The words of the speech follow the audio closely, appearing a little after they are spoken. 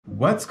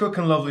What's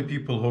cooking, lovely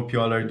people? Hope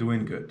you all are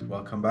doing good.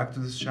 Welcome back to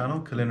this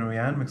channel, Culinary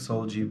and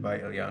Mixology by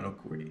Eliano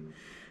Khoury.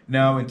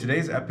 Now, in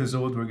today's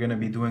episode, we're going to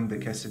be doing the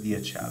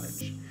Quesadilla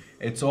challenge.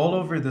 It's all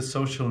over the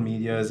social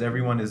medias,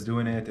 everyone is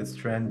doing it, it's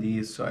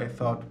trendy, so I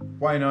thought,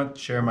 why not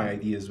share my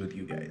ideas with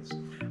you guys?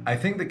 I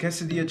think the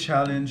Quesadilla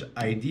challenge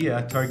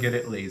idea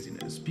targeted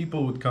laziness.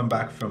 People would come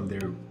back from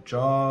their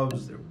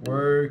jobs, their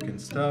work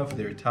and stuff,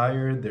 they're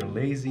tired, they're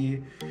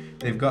lazy,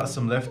 they've got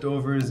some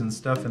leftovers and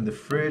stuff in the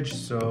fridge,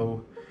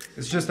 so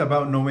it's just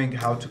about knowing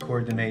how to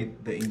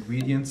coordinate the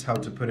ingredients, how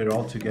to put it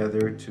all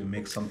together to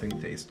make something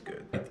taste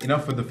good.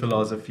 Enough with the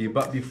philosophy,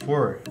 but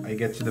before I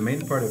get to the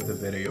main part of the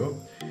video,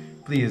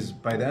 please,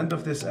 by the end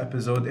of this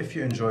episode, if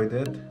you enjoyed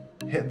it,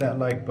 hit that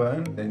like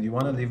button. And you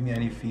want to leave me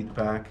any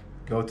feedback,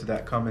 go to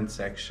that comment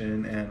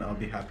section and I'll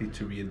be happy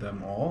to read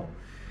them all.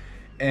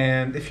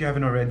 And if you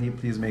haven't already,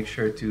 please make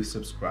sure to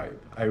subscribe.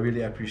 I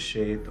really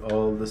appreciate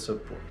all the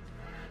support.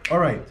 All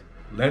right,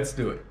 let's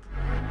do it.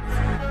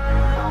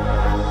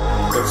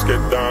 Let's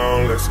get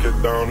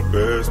down to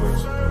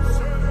business.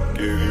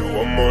 Give you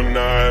one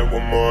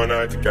more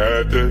night to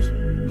get this.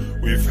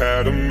 We've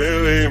had a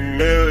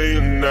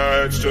million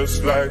nights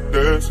just like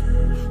this.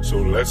 So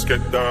let's get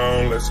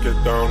down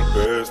to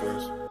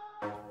business.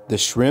 The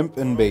shrimp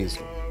and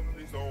basil.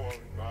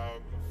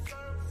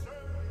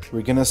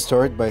 We're gonna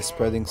start by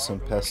spreading some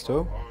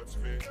pesto.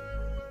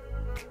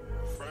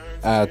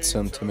 Add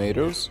some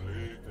tomatoes.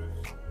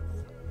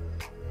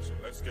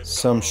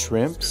 Some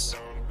shrimps.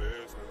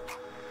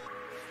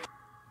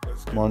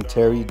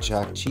 Monterey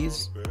Jack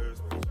cheese.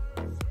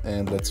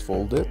 And let's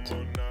fold it.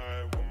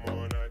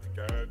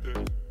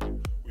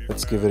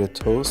 Let's give it a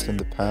toast in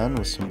the pan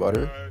with some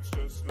butter.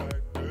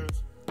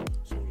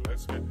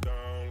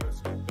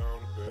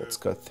 Let's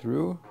cut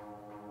through.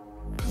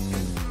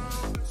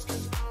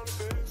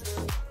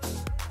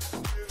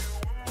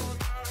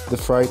 The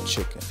fried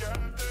chicken.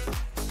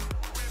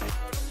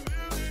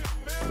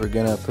 We're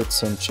gonna put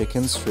some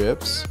chicken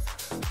strips,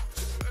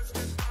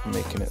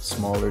 making it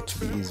smaller to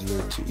be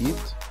easier to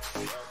eat.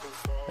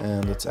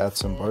 And let's add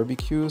some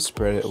barbecue,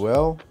 spread it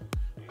well.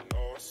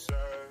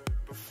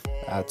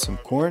 Add some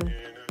corn,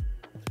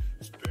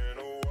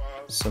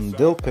 some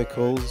dill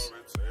pickles,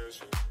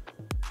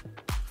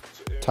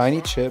 tiny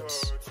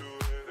chips,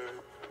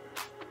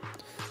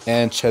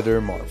 and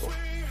cheddar marble.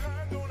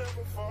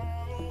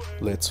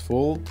 Let's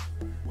fold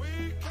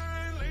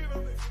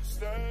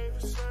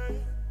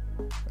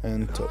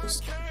and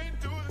toast.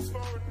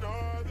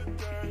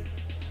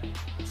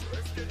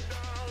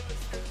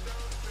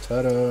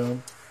 Ta-da!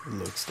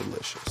 Looks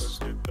delicious.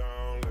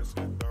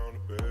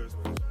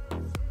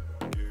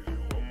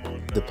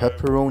 The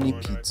pepperoni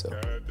pizza.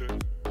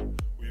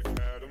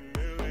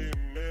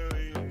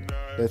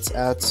 Let's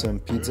add some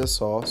pizza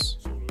sauce,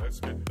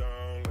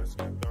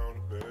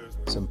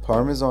 some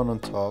parmesan on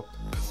top,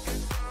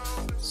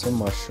 some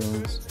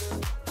mushrooms,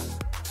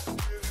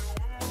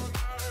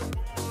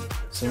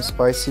 some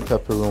spicy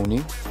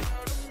pepperoni,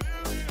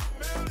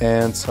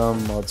 and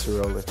some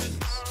mozzarella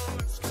cheese.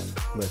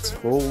 Let's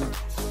fold.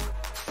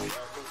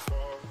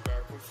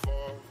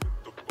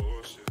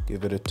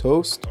 Give it a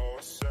toast.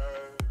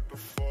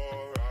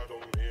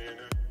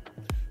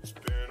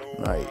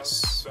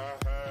 Nice.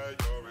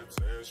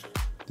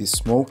 The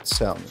smoked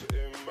salmon.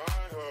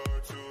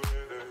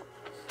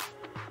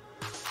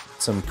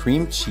 Some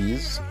cream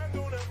cheese.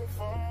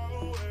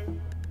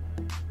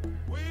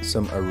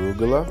 Some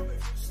arugula.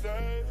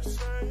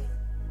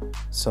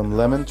 Some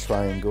lemon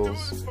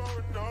triangles.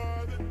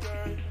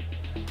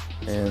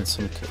 And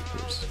some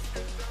capers.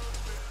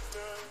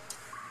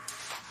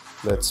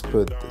 Let's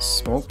put the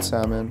smoked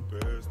salmon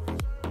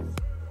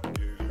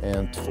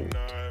and fold.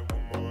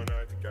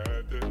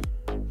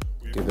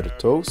 Give it a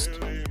toast.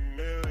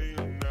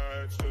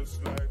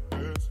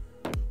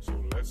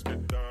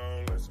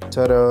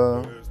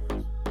 Ta-da!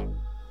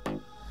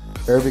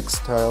 Arabic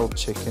style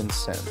chicken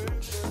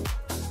sandwich.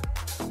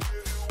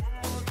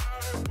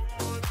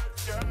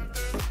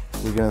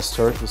 We're gonna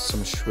start with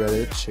some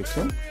shredded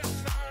chicken,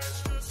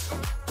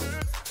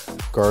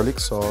 garlic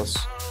sauce,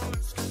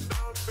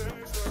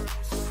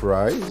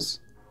 fries,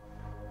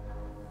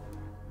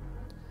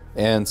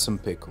 and some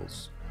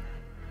pickles.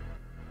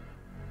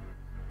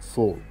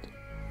 Fold.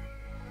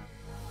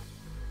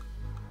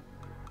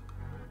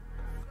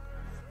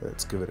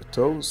 Let's give it a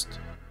toast.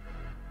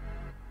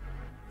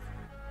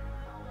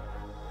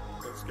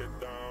 Let's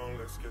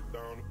get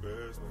down to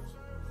business.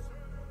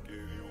 Give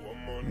you one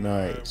more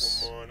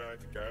nice. night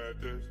to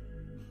get this.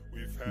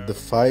 The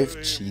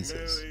 5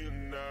 cheeses.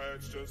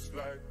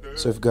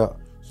 So we've got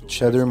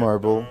cheddar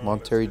marble,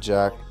 Monterey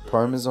Jack,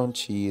 Parmesan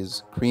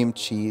cheese, cream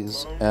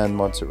cheese, and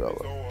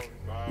mozzarella.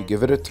 You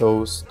give it a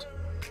toast.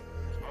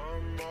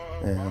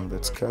 And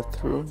let's cut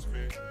through.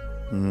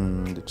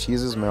 The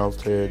cheese is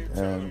melted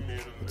and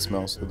it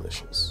smells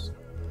delicious.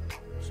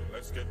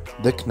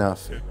 The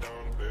knafe.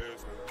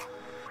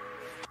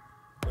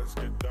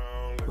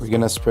 We're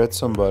gonna spread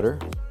some butter.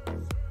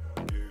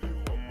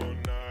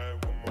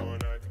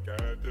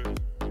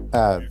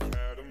 Add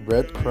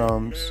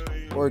breadcrumbs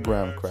or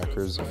graham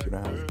crackers if you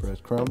don't have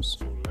breadcrumbs,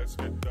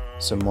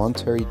 some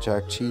Monterey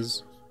Jack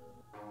cheese,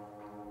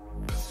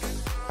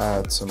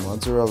 add some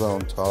mozzarella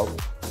on top.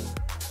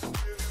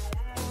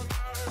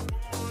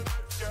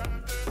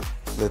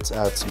 Let's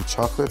add some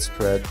chocolate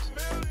spread,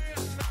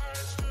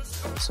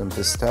 some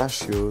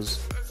pistachios,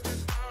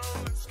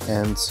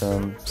 and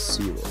some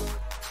syrup.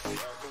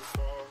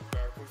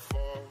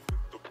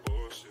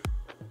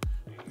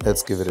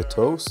 Let's give it a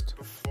toast.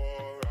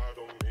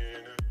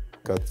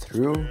 Cut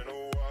through.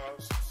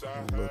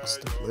 Looks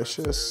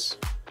delicious.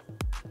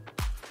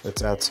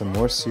 Let's add some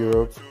more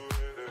syrup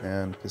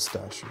and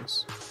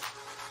pistachios.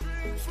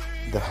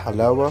 The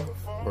halawa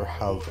or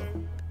halva.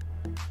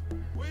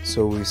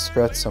 So we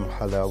spread some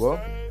halawa,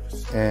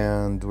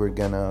 and we're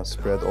gonna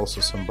spread also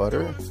some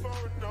butter.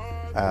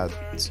 Add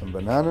some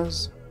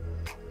bananas.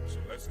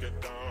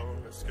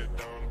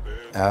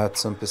 Add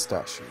some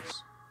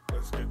pistachios.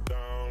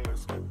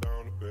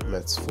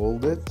 Let's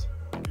fold it.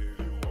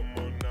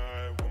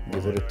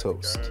 Give it a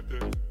toast.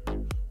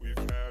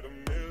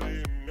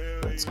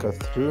 Let's cut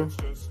through.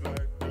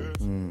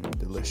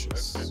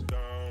 Delicious.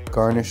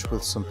 Garnish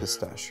with some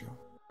pistachio.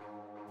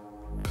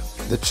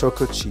 The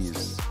choco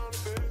cheese.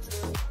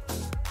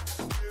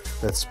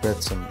 Let's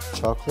spread some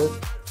chocolate.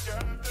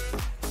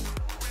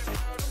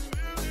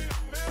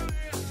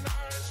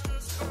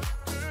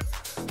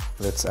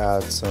 Let's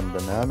add some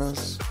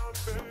bananas.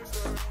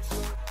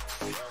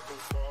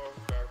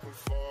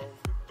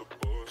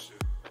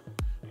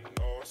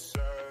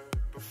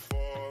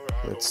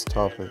 Let's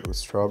top it with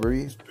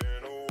strawberry,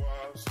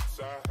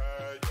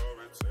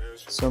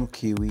 some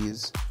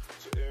kiwis,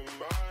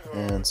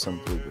 and some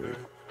blueberry.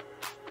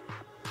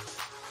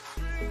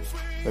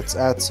 Let's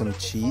add some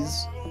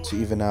cheese to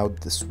even out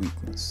the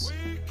sweetness.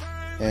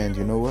 And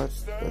you know what?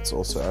 Let's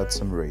also add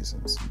some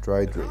raisins,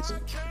 dried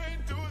raisins.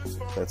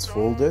 Let's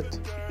fold it.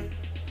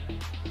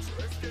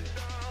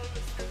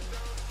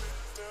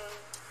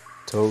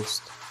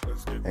 Toast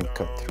and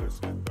cut through.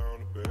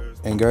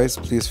 And guys,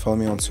 please follow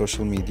me on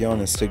social media on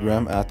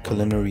Instagram at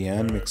Culinary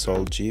and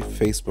Mixology,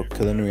 Facebook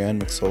Culinary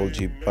and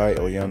Mixology by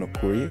Eliano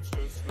Khoury,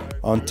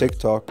 on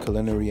TikTok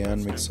Culinary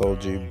and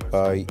Mixology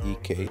by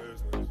EK.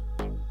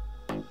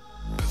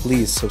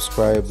 Please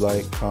subscribe,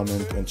 like,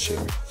 comment, and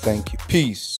share. Thank you. Peace.